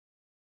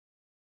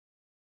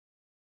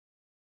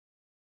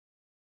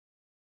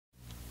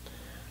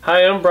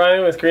Hi, I'm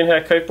Brian with Green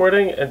Hat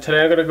Kiteboarding, and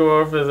today I'm going to go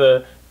over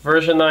the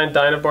version 9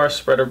 Dynabar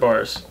spreader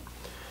bars.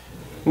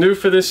 New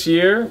for this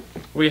year,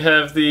 we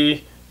have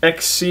the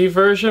XC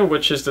version,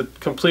 which is the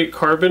complete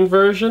carbon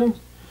version.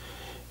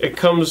 It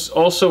comes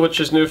also, which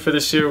is new for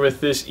this year,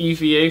 with this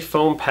EVA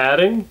foam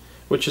padding,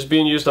 which is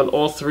being used on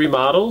all three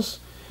models.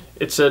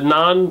 It's a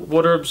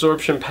non-water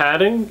absorption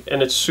padding,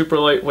 and it's super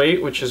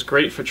lightweight, which is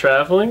great for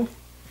traveling.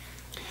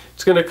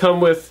 It's going to come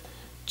with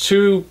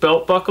two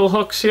belt buckle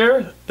hooks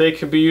here. They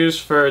can be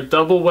used for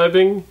double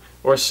webbing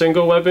or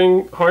single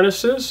webbing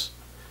harnesses.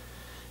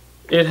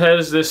 It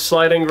has this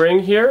sliding ring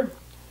here.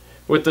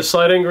 With the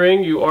sliding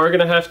ring, you are going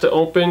to have to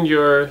open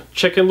your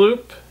chicken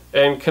loop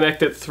and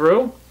connect it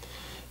through.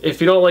 If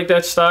you don't like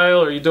that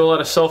style or you do a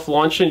lot of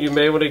self-launching, you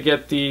may want to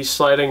get the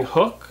sliding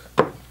hook.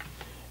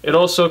 It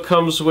also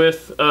comes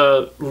with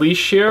a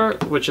leash here,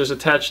 which is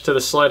attached to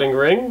the sliding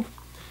ring,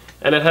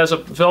 and it has a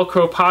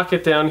Velcro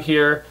pocket down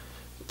here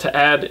to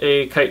add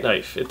a kite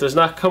knife. It does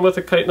not come with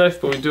a kite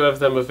knife, but we do have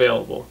them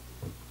available.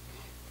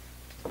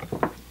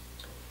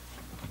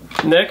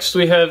 Next,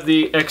 we have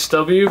the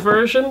XW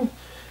version.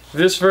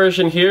 This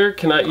version here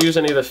cannot use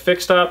any of the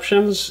fixed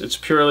options. It's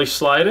purely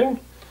sliding.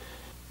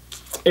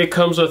 It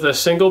comes with a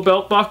single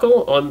belt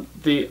buckle. On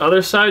the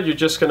other side, you're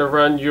just going to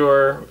run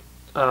your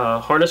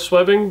harness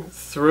webbing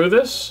through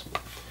this.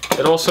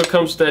 It also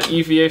comes with that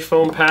EVA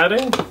foam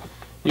padding.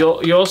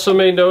 You also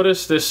may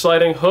notice this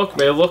sliding hook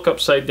may look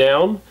upside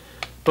down,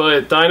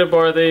 but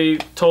Dynabar, they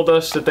told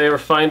us that they were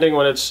finding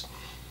when it's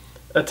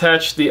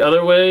attached the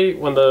other way,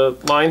 when the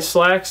line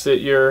slacks, that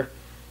your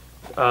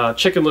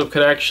chicken loop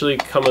could actually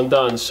come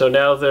undone. So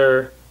now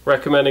they're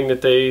recommending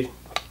that they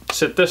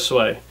sit this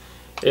way.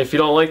 If you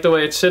don't like the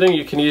way it's sitting,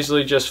 you can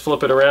easily just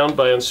flip it around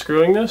by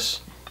unscrewing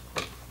this.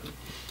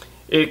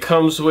 It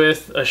comes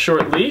with a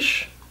short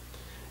leash.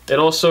 It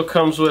also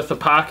comes with a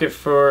pocket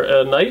for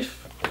a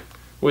knife,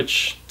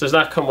 which does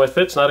not come with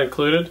it, it's not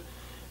included.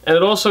 And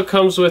it also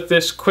comes with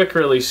this quick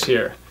release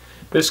here.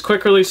 This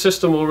quick release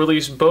system will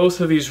release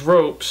both of these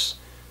ropes.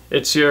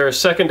 It's your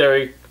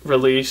secondary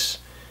release,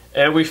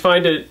 and we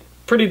find it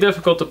pretty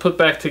difficult to put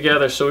back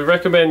together, so we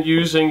recommend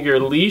using your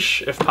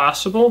leash if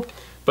possible,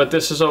 but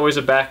this is always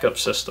a backup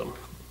system.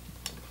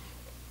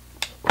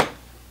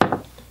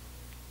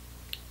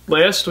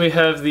 Last, we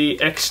have the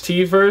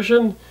XT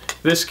version.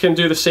 This can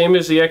do the same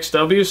as the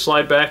XW,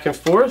 slide back and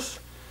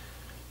forth,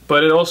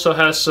 but it also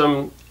has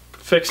some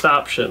fixed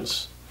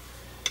options.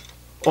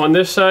 On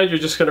this side, you're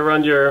just going to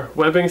run your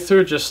webbing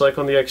through, just like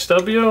on the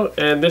XW,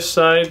 and this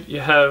side you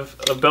have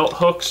a belt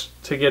hooks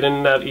to get in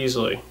and out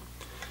easily.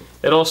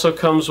 It also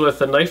comes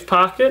with a knife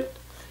pocket.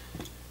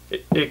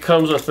 It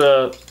comes with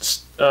a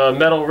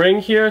metal ring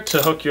here to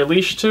hook your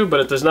leash to, but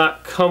it does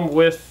not come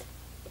with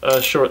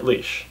a short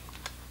leash.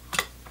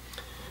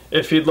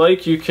 If you'd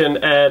like, you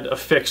can add a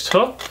fixed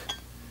hook,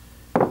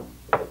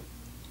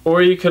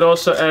 or you could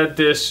also add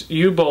this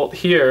U-bolt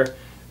here,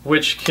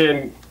 which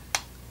can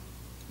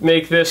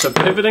make this a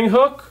pivoting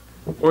hook,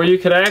 or you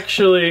could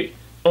actually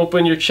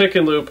open your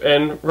chicken loop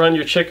and run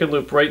your chicken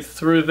loop right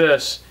through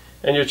this,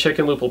 and your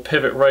chicken loop will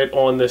pivot right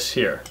on this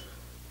here.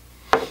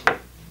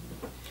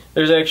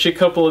 There's actually a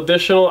couple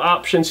additional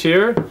options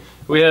here.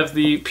 We have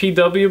the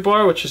PW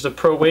bar, which is the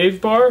Pro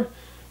Wave bar,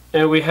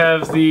 and we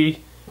have the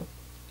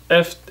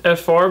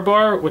FR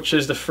bar, which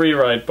is the Free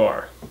Ride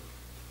bar.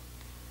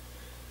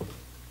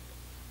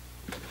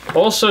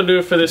 Also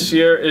new for this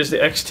year is the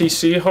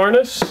XTC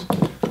harness.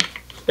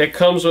 It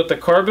comes with the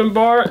carbon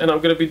bar, and I'm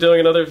going to be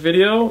doing another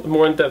video, a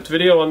more in-depth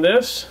video on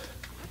this.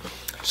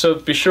 So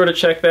be sure to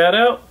check that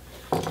out.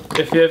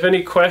 If you have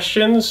any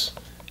questions,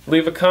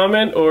 leave a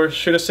comment or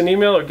shoot us an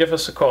email or give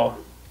us a call.